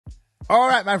All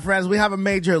right, my friends, we have a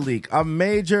major leak.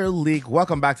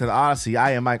 Welcome back to the Odyssey.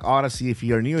 I am Mike Odyssey. If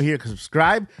you're new here,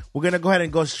 subscribe. We're going to go ahead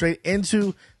and go straight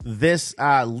into this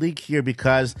leak here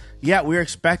because, yeah, we're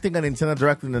expecting a Nintendo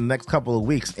Direct in the next couple of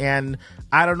weeks. And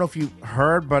I don't know if you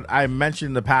heard, but I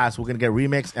mentioned in the past, we're going to get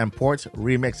remix and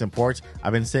ports.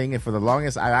 I've been saying it for the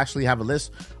longest. I actually have a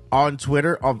list on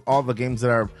Twitter of all the games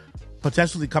that are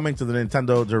potentially coming to the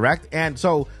Nintendo Direct. And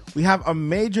so we have a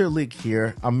major leak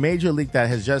here, that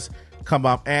has just come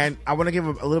up, and I want to give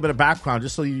a little bit of background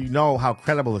just so you know how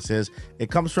credible this is.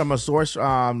 It comes from a source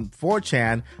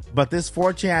 4chan, but this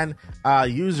 4chan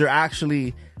user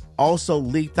actually also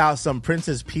leaked out some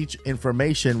Princess Peach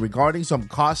information regarding some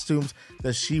costumes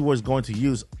that she was going to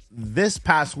use. This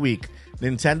past week,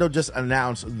 Nintendo just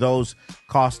announced those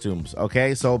costumes,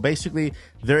 okay? So basically,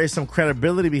 there is some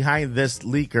credibility behind this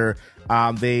leaker.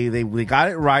 They got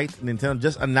it right. Nintendo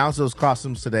just announced those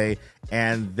costumes today,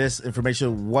 and this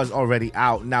information was already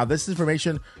out. Now, this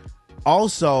information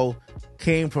also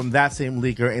came from that same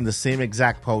leaker in the same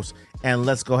exact post, and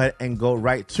let's go ahead and go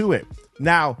right to it.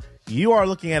 Now, you are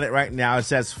looking at it right now. It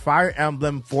says Fire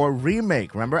Emblem 4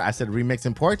 Remake. Remember, I said remix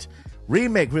and port?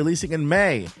 Remake releasing in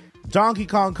May. Donkey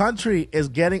Kong Country is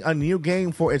getting a new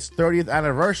game for its 30th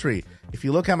anniversary. If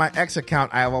you look at my X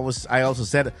account, I also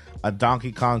said a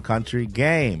Donkey Kong Country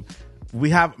game. We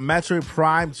have Metroid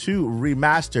Prime 2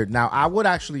 remastered. Now, I would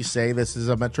actually say this is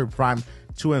a Metroid Prime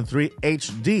 2 and 3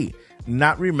 HD,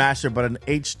 not remastered, but an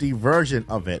HD version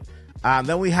of it.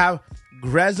 Then we have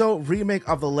Grezzo remake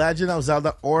of The Legend of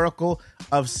Zelda Oracle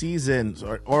of Seasons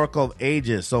or Oracle of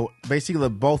Ages. So basically,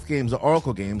 both games are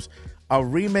Oracle games. A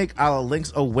remake a la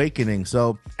Link's Awakening.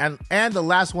 So and the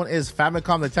last one is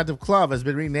Famicom Detective Club has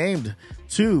been renamed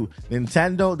to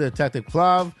Nintendo Detective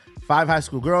Club. 5 high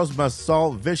school girls must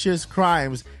solve vicious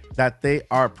crimes that they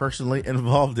are personally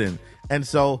involved in. And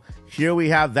so here we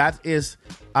have, that is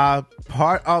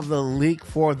part of the leak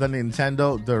for the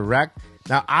Nintendo Direct.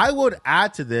 Now, I would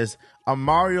add to this a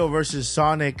Mario versus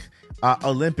Sonic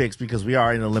Olympics, because we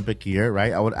are in Olympic year,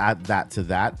 right? I would add that to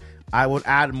that. I would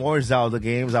add more Zelda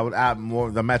games. I would add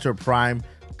more the Metroid Prime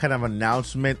kind of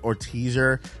announcement or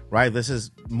teaser, right? This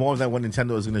is more than what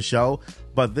Nintendo is going to show,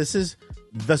 but this is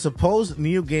the supposed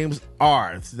new games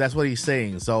are. That's what he's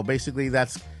saying. So basically,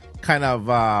 that's kind of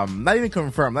not even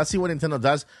confirmed. Let's see what Nintendo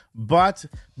does. But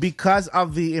because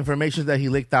of the information that he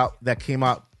leaked out that came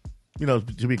out,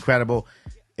 to be credible,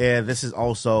 this is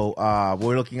also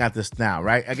we're looking at this now,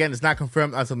 right? Again, it's not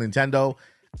confirmed until Nintendo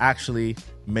actually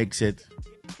makes it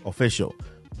official.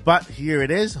 But here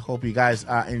it is. Hope you guys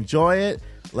enjoy it.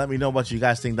 Let me know what you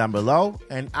guys think down below,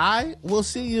 and I will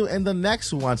see you in the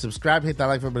next one. Subscribe, hit that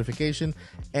like for notification,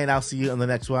 and I'll see you in the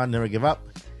next one. Never give up.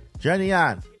 Journey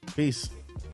on. Peace.